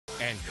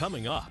And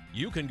coming up,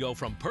 you can go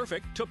from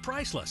perfect to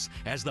priceless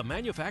as the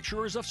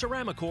manufacturers of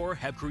Ceramicore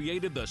have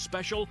created the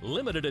special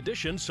limited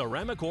edition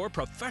Ceramicore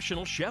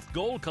Professional Chef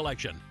Gold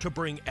Collection to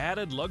bring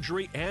added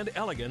luxury and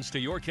elegance to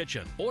your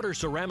kitchen. Order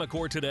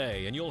Ceramicore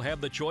today and you'll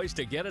have the choice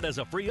to get it as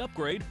a free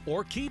upgrade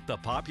or keep the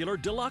popular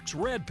Deluxe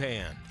Red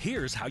Pan.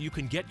 Here's how you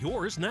can get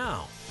yours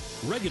now.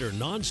 Regular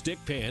non-stick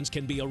pans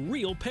can be a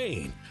real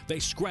pain. They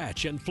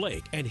scratch and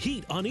flake and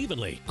heat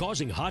unevenly,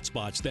 causing hot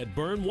spots that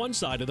burn one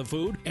side of the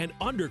food and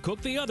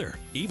undercook the other.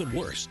 Even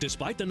worse,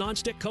 despite the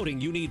non-stick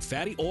coating, you need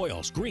fatty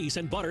oils, grease,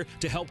 and butter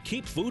to help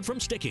keep food from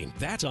sticking.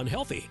 That's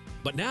unhealthy.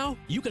 But now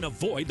you can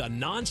avoid the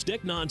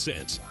non-stick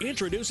nonsense.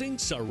 Introducing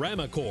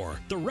Ceramicore,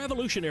 the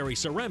revolutionary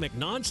ceramic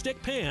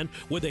non-stick pan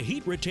with a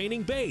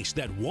heat-retaining base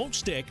that won't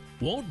stick,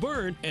 won't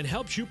burn, and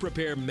helps you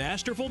prepare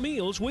masterful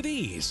meals with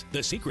ease.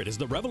 The secret is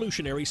the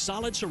revolutionary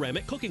solid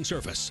ceramic cooking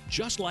surface.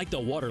 Just like the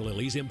water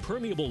lily's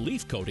impermeable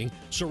leaf coating,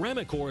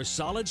 Ceramicore's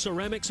solid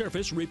ceramic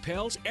surface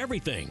repels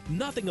everything.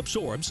 Nothing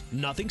absorbs,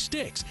 nothing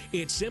sticks.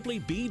 It simply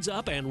beads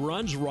up and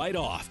runs right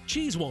off.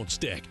 Cheese won't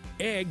stick.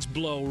 Eggs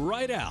blow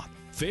right out.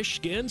 Fish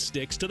skin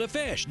sticks to the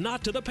fish,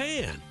 not to the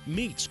pan.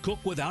 Meats cook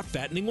without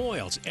fattening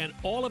oils, and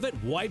all of it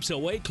wipes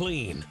away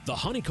clean. The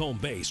honeycomb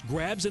base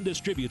grabs and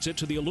distributes it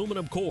to the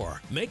aluminum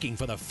core, making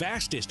for the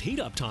fastest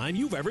heat-up time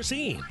you've ever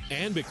seen.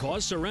 And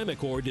because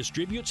Ceramicore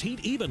distributes heat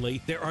evenly,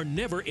 there are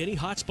never any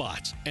hot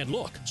spots. And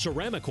look,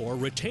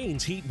 Ceramicore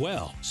retains heat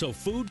well, so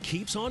food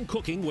keeps on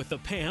cooking with the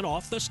pan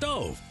off the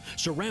stove.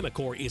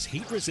 Ceramicore is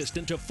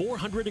heat-resistant to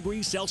 400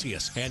 degrees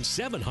Celsius and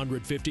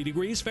 750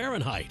 degrees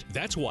Fahrenheit.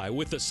 That's why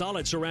with the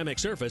solid ceramic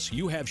surface,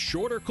 you have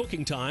shorter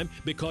cooking time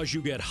because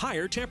you get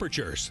higher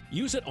temperatures.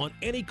 Use it on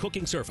any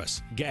cooking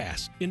surface: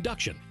 gas,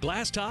 induction,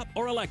 glass top,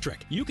 or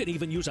electric. You can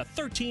even use a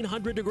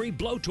 1300-degree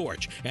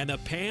blowtorch and the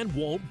pan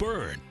won't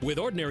burn. With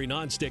ordinary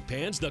non-stick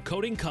pans, the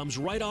coating comes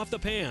right off the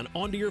pan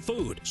onto your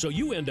food, so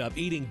you end up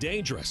eating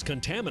dangerous,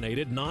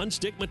 contaminated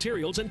non-stick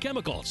materials and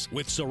chemicals.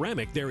 With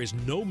ceramic, there is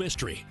no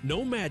mystery,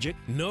 no magic,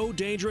 no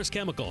dangerous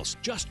chemicals,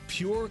 just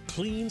pure,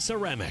 clean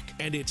ceramic.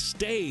 And it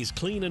stays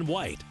clean and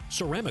white.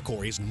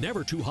 Ceramicore is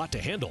never too hot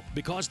to handle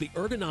because the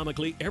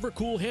ergonomically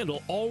ever-cool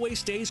handle always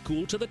stays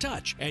cool to the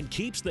touch and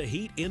keeps the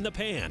heat in the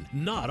pan,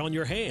 not on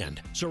your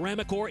hand.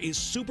 Ceramicore is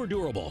super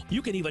durable.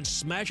 You can even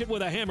smash it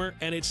with a hammer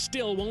and it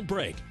still won't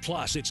break.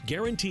 Plus, it's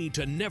guaranteed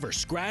to never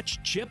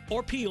scratch, chip,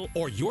 or peel,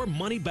 or your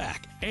money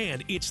back.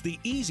 And it's the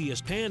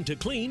easiest pan to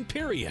clean,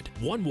 period.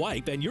 One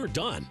wipe and you're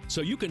done.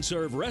 So you can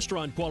serve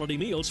restaurant-quality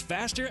meals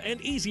faster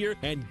and easier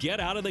and get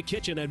out of the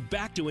kitchen and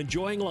back to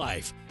enjoying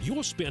life.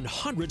 You'll spend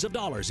hundreds of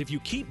dollars if you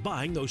keep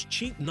buying those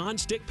cheap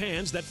non-stick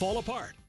pans that fall apart.